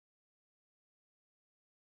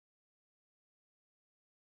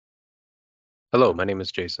Hello, my name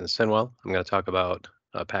is Jason Sinnwell. I'm going to talk about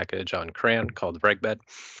a package on CRAN called regmed,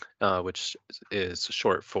 which is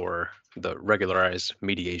short for the regularized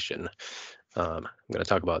mediation. I'm going to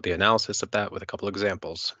talk about the analysis of that with a couple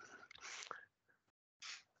examples.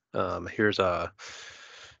 Here's a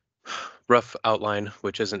rough outline,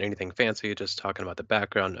 which isn't anything fancy, just talking about the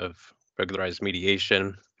background of regularized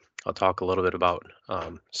mediation. I'll talk a little bit about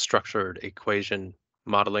structured equation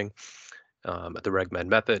modeling, the regmed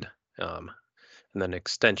method, and then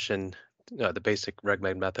extension, the basic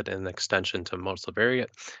regmed method and extension to multivariate,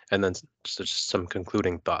 and then just some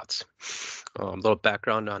concluding thoughts. A little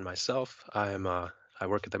background on myself. I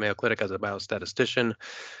work at the Mayo Clinic as a biostatistician.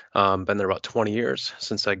 Been there about 20 years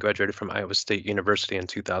since I graduated from Iowa State University in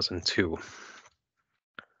 2002.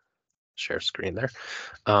 Share screen there.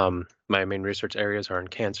 My main research areas are in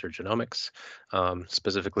cancer genomics.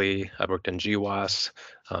 Specifically, I've worked in GWAS,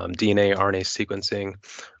 DNA, RNA sequencing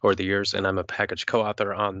over the years, and I'm a package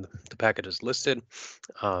co-author on the packages listed.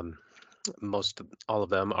 All of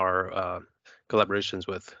them are collaborations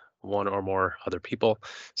with one or more other people,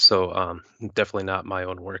 so definitely not my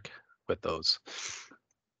own work with those.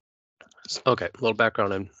 Okay, a little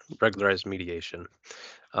background on regularized mediation.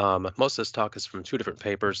 Most of this talk is from two different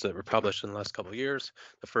papers that were published in the last couple of years.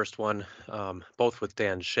 The first one, both with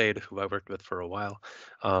Dan Shade, who I worked with for a while.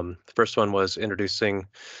 The first one was introducing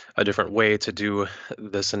a different way to do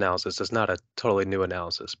this analysis. It's not a totally new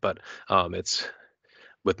analysis, but it's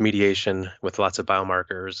with mediation, with lots of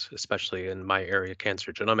biomarkers, especially in my area,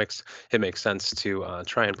 cancer genomics. It makes sense to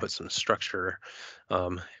try and put some structure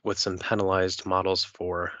with some penalized models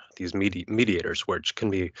for these mediators, which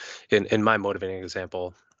can be, in my motivating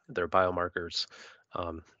example, they're biomarkers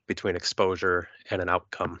between exposure and an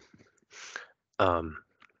outcome. And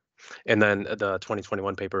then the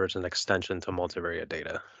 2021 paper is an extension to multivariate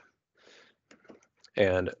data.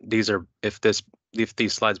 And these are, if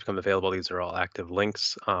these slides become available, these are all active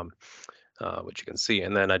links, which you can see.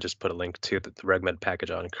 And then I just put a link to the regmed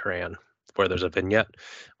package on CRAN, where there's a vignette,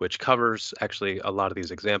 which covers actually a lot of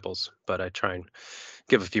these examples, but I try and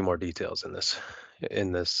give a few more details in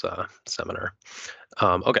this seminar.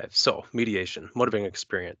 Okay, so mediation, motivating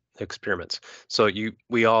experiments. So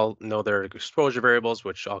we all know there are exposure variables,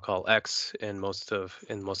 which I'll call X in most of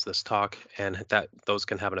this talk, and those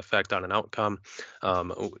can have an effect on an outcome.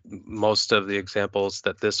 Most of the examples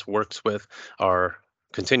that this works with are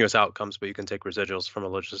continuous outcomes, but you can take residuals from a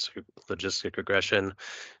logistic regression,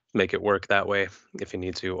 make it work that way if you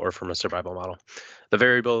need to, or from a survival model. The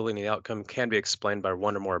variability in the outcome can be explained by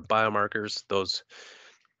one or more biomarkers. Those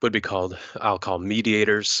would be called, I'll call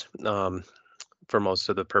mediators for most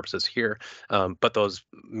of the purposes here. But those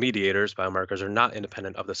mediators, biomarkers, are not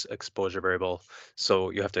independent of this exposure variable. So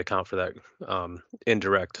you have to account for that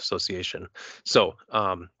indirect association. So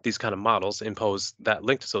these kind of models impose that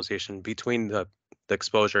linked association between the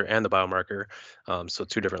exposure and the biomarker. So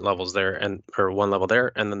two different levels there, or one level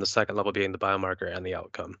there, and then the second level being the biomarker and the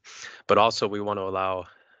outcome. But also we want to allow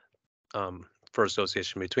for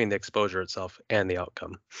association between the exposure itself and the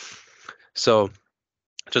outcome. So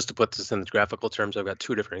just to put this in graphical terms, I've got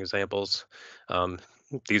two different examples.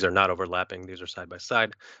 These are not overlapping, these are side by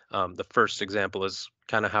side. The first example is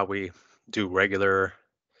kind of how we do regular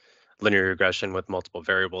linear regression with multiple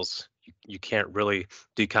variables. You can't really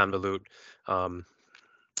deconvolute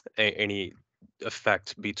any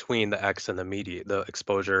effect between the X and the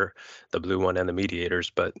exposure, the blue one, and the mediators,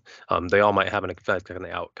 but they all might have an effect on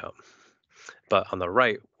the outcome. But on the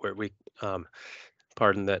right, where we,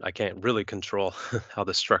 pardon that I can't really control how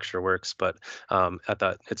the structure works, but I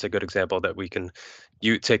thought it's a good example that we can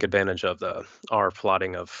take advantage of our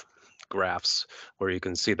plotting of graphs, where you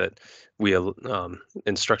can see that we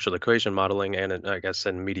in structural equation modeling and I guess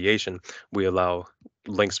in mediation, we allow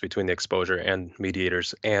links between the exposure and the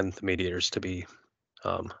mediators to be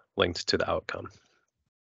linked to the outcome.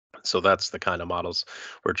 So that's the kind of models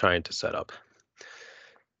we're trying to set up.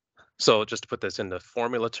 So just to put this into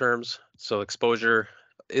formula terms, so exposure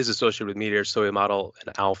is associated with mediators, so we model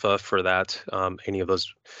an alpha for that, any of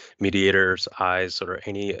those mediators, i's, or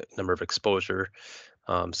any number of exposure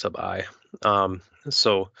sub I.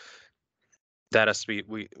 So that has to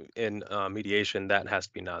be, in mediation, that has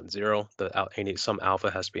to be non-zero. Some alpha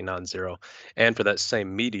has to be non-zero. And for that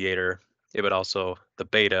same mediator, it would also, the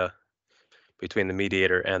beta between the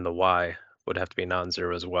mediator and the y would have to be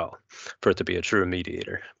non-zero as well for it to be a true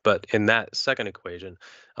mediator. But in that second equation,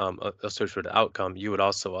 associated with the outcome, you would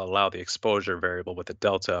also allow the exposure variable with the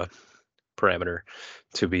delta parameter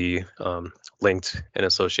to be linked and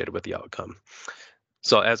associated with the outcome.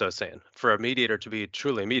 So as I was saying, for a mediator to be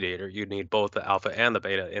truly a mediator, you need both the alpha and the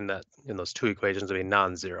beta in those two equations to be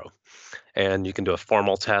non-zero. And you can do a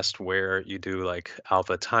formal test where you do like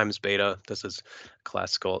alpha times beta. This is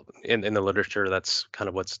classical in the literature. That's kind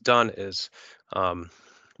of what's done is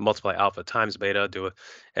multiply alpha times beta, do it,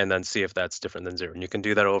 and then see if that's different than zero. And you can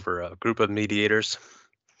do that over a group of mediators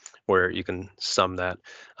where you can sum that.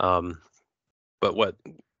 But what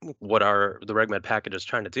the RegMed package is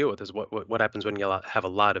trying to deal with is what happens when you have a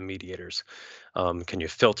lot of mediators. Can you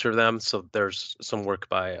filter them? So there's some work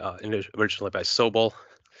by originally by Sobel,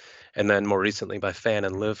 and then more recently by Fan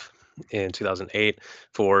and Liv in 2008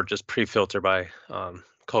 for just pre-filter by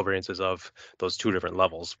covariances of those two different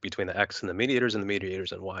levels between the X and the mediators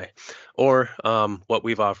and Y. Or what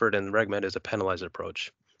we've offered in RegMed is a penalized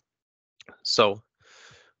approach. So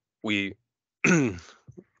we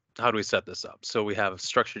how do we set this up? So we have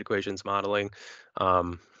structured equations modeling,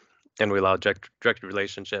 and we allow directed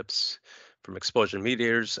relationships from exposure to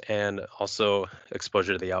mediators and also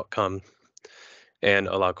exposure to the outcome, and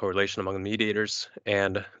allow correlation among the mediators,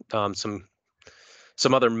 and some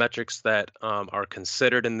other metrics that are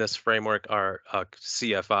considered in this framework are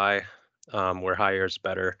CFI, where higher is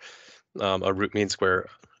better, a root mean square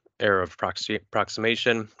error of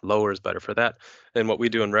approximation, lower is better for that. And what we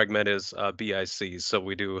do in RegMed is BICs. So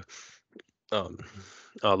we do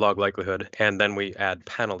log likelihood, and then we add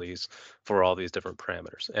penalties for all these different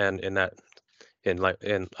parameters. And in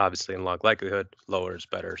obviously in log likelihood, lower is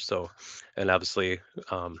better. So, and obviously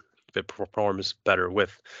if it performs better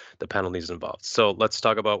with the penalties involved. So let's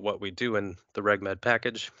talk about what we do in the RegMed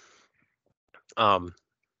package. But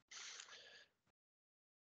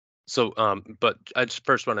I just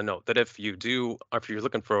first want to note that if you're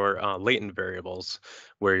looking for latent variables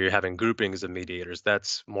where you're having groupings of mediators,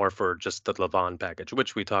 that's more for just the Lavon package,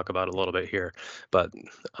 which we talk about a little bit here. But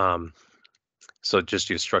so just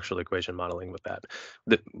use structural equation modeling with that.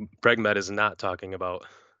 The RegMed is not talking about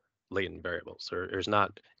latent variables, or is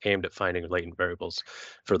not aimed at finding latent variables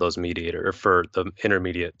for those mediator or for the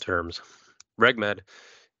intermediate terms. RegMed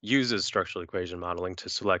uses structural equation modeling to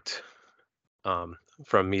select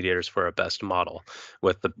from mediators for a best model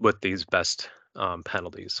with these best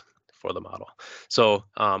penalties for the model. So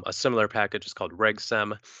a similar package is called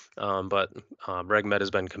RegSem, but RegMed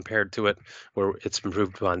has been compared to it, where it's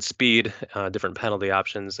improved on speed, different penalty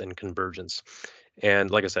options, and convergence.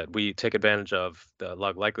 And like I said, we take advantage of the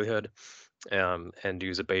log likelihood and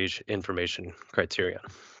use a Bayes information criterion,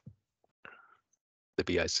 the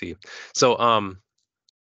BIC.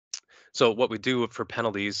 So what we do for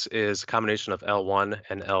penalties is a combination of L1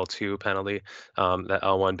 and L2 penalty, the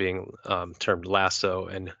L1 being termed lasso,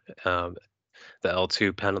 and the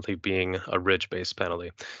L2 penalty being a ridge-based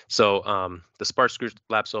penalty. So the sparse group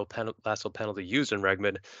lasso penalty used in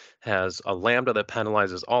RegMed has a lambda that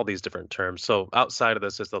penalizes all these different terms. So outside of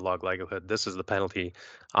this is the log likelihood. This is the penalty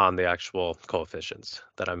on the actual coefficients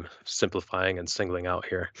that I'm simplifying and singling out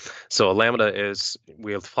here. So a lambda is,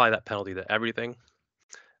 we apply that penalty to everything.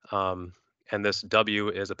 And this W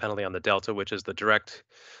is a penalty on the delta, which is the direct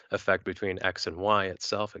effect between X and Y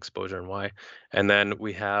itself, exposure and Y. And then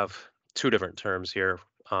we have two different terms here,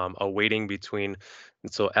 a weighting between,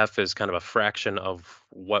 so F is kind of a fraction of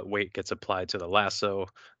what weight gets applied to the lasso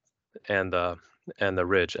and the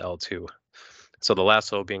ridge L2. So the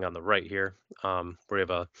lasso being on the right here, we have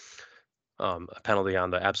a penalty on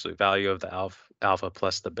the absolute value of the alpha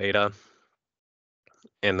plus the beta,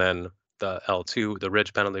 and then the L2, the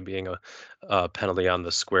ridge penalty being a penalty on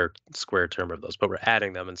the square term of those, but we're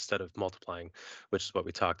adding them instead of multiplying, which is what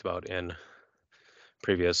we talked about in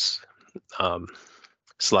previous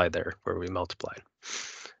slide there where we multiplied.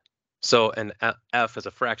 So an F is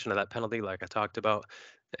a fraction of that penalty, like I talked about,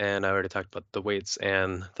 and I already talked about the weights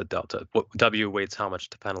and the delta. W weights how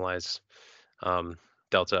much to penalize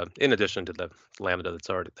delta, in addition to the lambda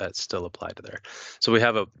that's still applied to there. So we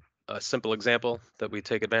have a simple example that we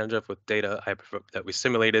take advantage of with data that we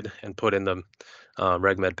simulated and put in the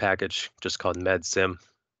RegMed package, just called MedSim.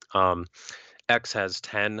 X has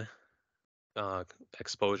 10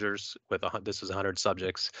 exposures with this is 100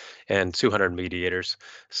 subjects and 200 mediators.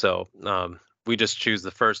 So we just choose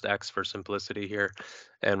the first X for simplicity here,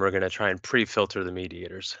 and we're going to try and pre-filter the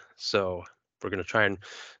mediators. So we're going to try and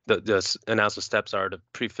the analysis steps are to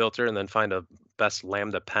pre-filter and then find a best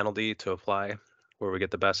lambda penalty to apply, where we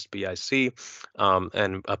get the best BIC,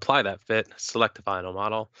 and apply that fit, select the final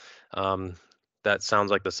model. That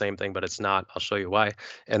sounds like the same thing, but it's not. I'll show you why.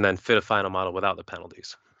 And then fit a final model without the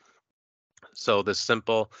penalties. So this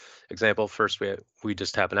simple example, first we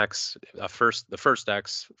just have an x, the first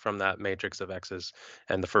x from that matrix of x's,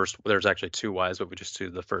 and there's actually two y's, but we just do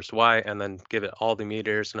the first y, and then give it all the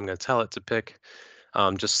meters, and I'm going to tell it to pick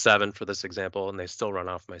just 7 for this example, and they still run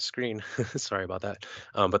off my screen. Sorry about that.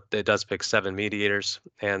 But it does pick 7 mediators,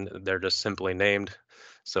 and they're just simply named,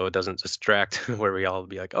 so it doesn't distract where we all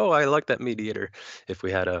be like, oh, I like that mediator if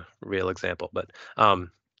we had a real example. But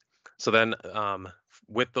so then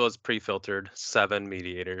with those pre-filtered 7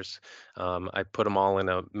 mediators, I put them all in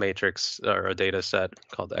a matrix or a data set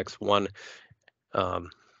called X1,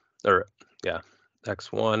 or yeah,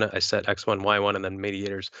 X1. I set X1, Y1, and then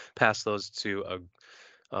mediators, pass those to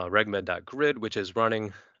a regmed.grid, which is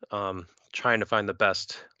running, trying to find the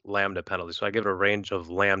best lambda penalty. So I give it a range of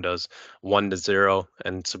lambdas, 1 to 0,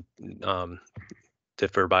 and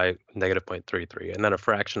differ by negative 0.33. And then a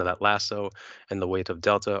fraction of that lasso and the weight of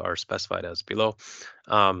delta are specified as below.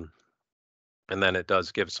 And then it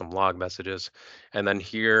does give some log messages. And then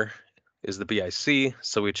here is the BIC.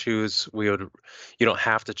 So you don't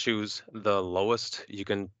have to choose the lowest. You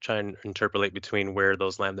can try and interpolate between where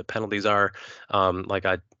those lambda penalties are.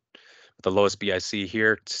 The lowest BIC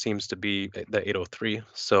here seems to be the 803.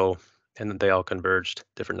 So, and then they all converged,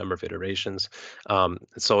 different number of iterations.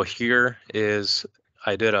 So here is,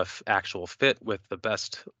 I did a actual fit with the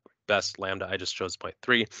best lambda. I just chose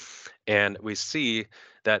 0.3, and we see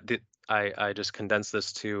that I just condensed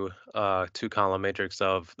this to a 2-column matrix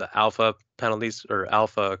of the alpha penalties or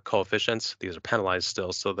alpha coefficients. These are penalized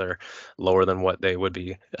still, so they're lower than what they would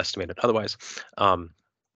be estimated otherwise.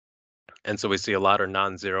 And so we see a lot are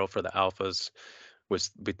non-zero for the alphas, with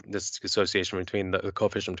this association between the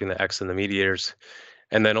coefficient between the x and the mediators,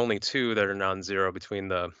 and then only 2 that are non-zero between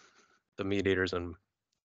the mediators and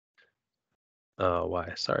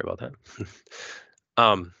y. Sorry about that.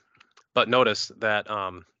 But notice that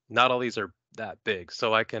not all these are that big,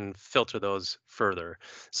 so I can filter those further.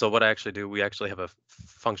 So what I actually do, we actually have a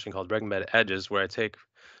function called regmed edges, where I take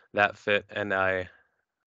that fit and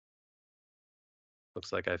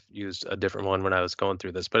looks like I've used a different one when I was going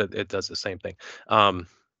through this, but it does the same thing.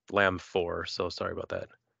 Lam4, so sorry about that.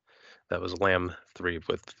 That was lam3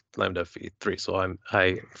 with lambda 3, so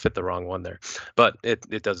I fit the wrong one there. But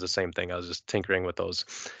it does the same thing. I was just tinkering with those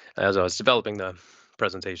as I was developing the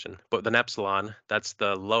presentation. But an epsilon, that's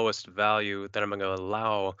the lowest value that I'm going to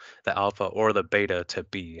allow the alpha or the beta to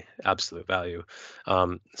be, absolute value.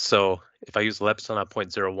 So if I use the epsilon at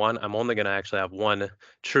 0.01, I'm only going to actually have one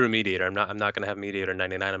true mediator. I'm not going to have mediator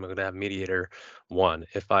 99. I'm going to have mediator 1.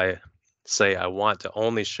 If I say I want to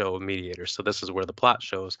only show mediator, so this is where the plot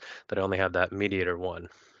shows that I only have that mediator 1.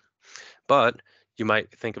 But you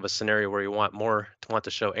might think of a scenario where you want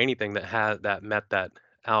to show anything that met that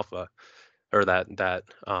alpha or that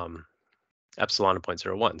epsilon of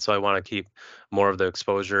 0.01. So I want to keep more of the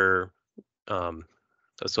exposure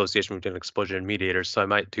association between exposure and mediators. So I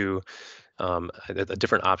might do a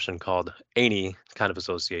different option called any kind of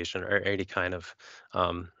association or any kind of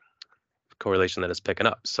correlation that it's picking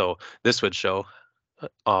up. So this would show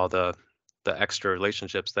all the extra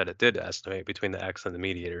relationships that it did estimate between the x and the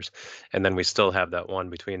mediators, and then we still have that one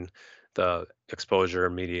between the exposure,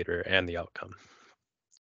 mediator, and the outcome.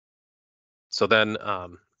 So then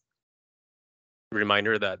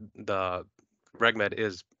reminder that the regmed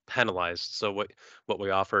is penalized. So what we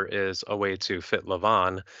offer is a way to fit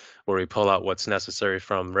Lavon, where we pull out what's necessary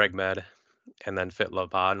from regmed and then fit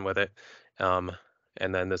Lavon with it.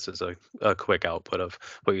 And then this is a quick output of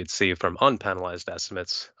what you'd see from unpenalized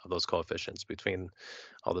estimates of those coefficients between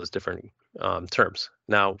all those different terms.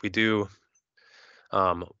 Now we do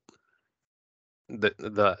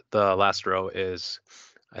the last row is,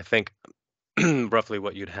 I think, roughly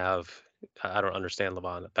what you'd have. I don't understand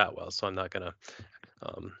Lavon that well, so I'm not going to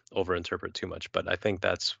overinterpret too much, but I think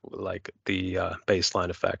that's like the baseline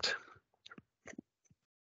effect.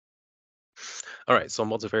 All right, so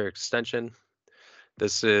multivariate extension.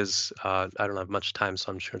 This is, I don't have much time,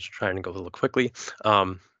 so I'm just trying to go a little quickly.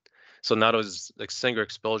 So not as like single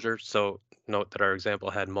exposure. So note that our example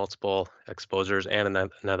had multiple exposures and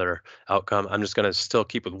another outcome. I'm just going to still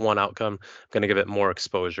keep with one outcome. I'm going to give it more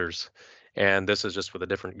exposures. And this is just with a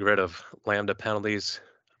different grid of lambda penalties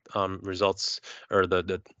results, or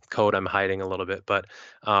the code I'm hiding a little bit, but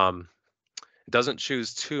it doesn't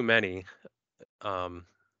choose too many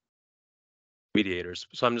mediators.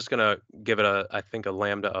 So I'm just going to give it I think a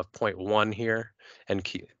lambda of 0.1 here, and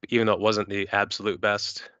even though it wasn't the absolute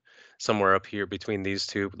best, somewhere up here between these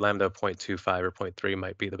two, lambda 0.25 or 0.3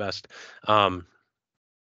 might be the best.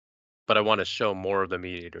 But I want to show more of the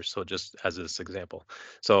mediators, so just as this example.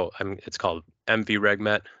 So it's called MV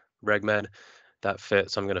regmed. that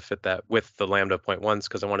fit. So I'm going to fit that with the lambda 0.1s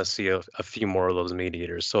because I want to see a few more of those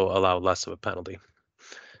mediators, so allow less of a penalty.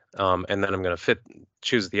 And then I'm going to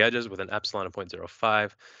choose the edges with an epsilon of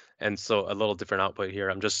 0.05. And so a little different output here.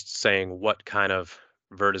 I'm just saying what kind of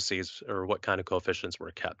vertices or what kind of coefficients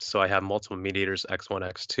were kept. So I have multiple mediators, x1,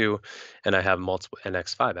 x2, and I have multiple, and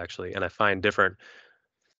x5 actually, and I find different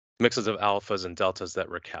mixes of alphas and deltas that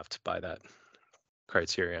were kept by that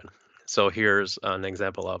criterion. So here's an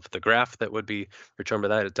example of the graph that would be returned by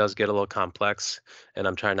that. It does get a little complex, and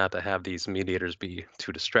I'm trying not to have these mediators be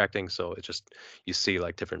too distracting. So it just, you see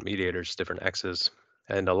like different mediators, different x's,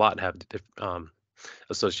 and a lot have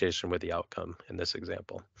association with the outcome in this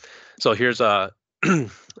example. So here's a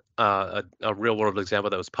real world example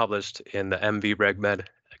that was published in the MV regmed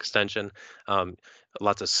extension.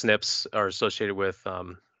 Lots of SNPs are associated with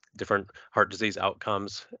different heart disease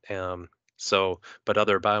outcomes. But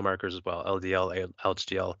other biomarkers as well, LDL,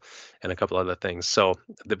 HDL, and a couple other things. So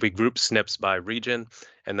we group SNPs by region,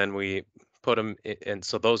 and then we put them in.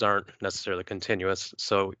 So those aren't necessarily continuous.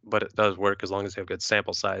 So, but it does work as long as you have good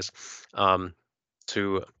sample size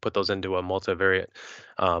to put those into a multivariate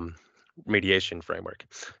mediation framework.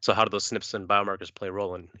 So how do those SNPs and biomarkers play a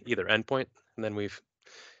role in either endpoint? And then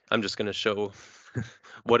I'm just going to show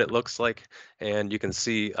what it looks like, and you can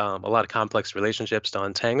see a lot of complex relationships to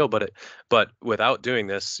untangle. But without doing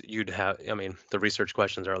this, you'd have, I mean, the research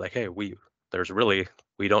questions are like, hey, we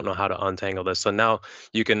don't know how to untangle this. So now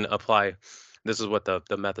you can apply. This is what the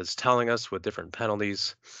method's telling us with different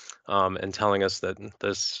penalties, and telling us that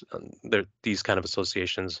these kind of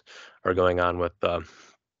associations are going on with the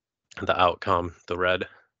outcome, the red,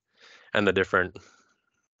 and the different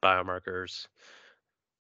biomarkers.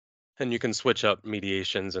 And you can switch up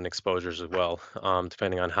mediations and exposures as well,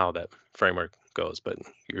 depending on how that framework goes, but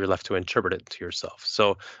you're left to interpret it to yourself.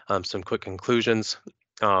 So some quick conclusions.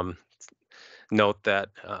 Note that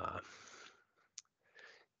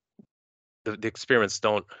the experiments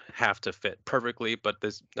don't have to fit perfectly, but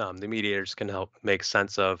the mediators can help make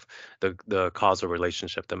sense of the causal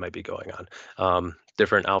relationship that might be going on.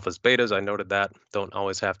 Different alphas, betas, I noted that, don't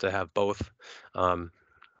always have to have both.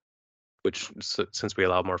 Which, since we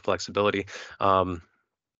allow more flexibility,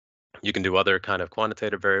 you can do other kind of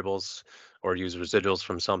quantitative variables or use residuals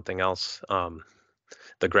from something else.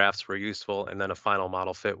 The graphs were useful, and then a final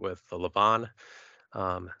model fit with the Levon.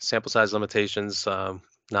 Sample size limitations,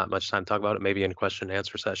 not much time to talk about it, maybe in a question and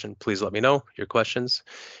answer session. Please let me know your questions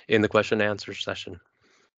in the question and answer session.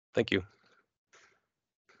 Thank you.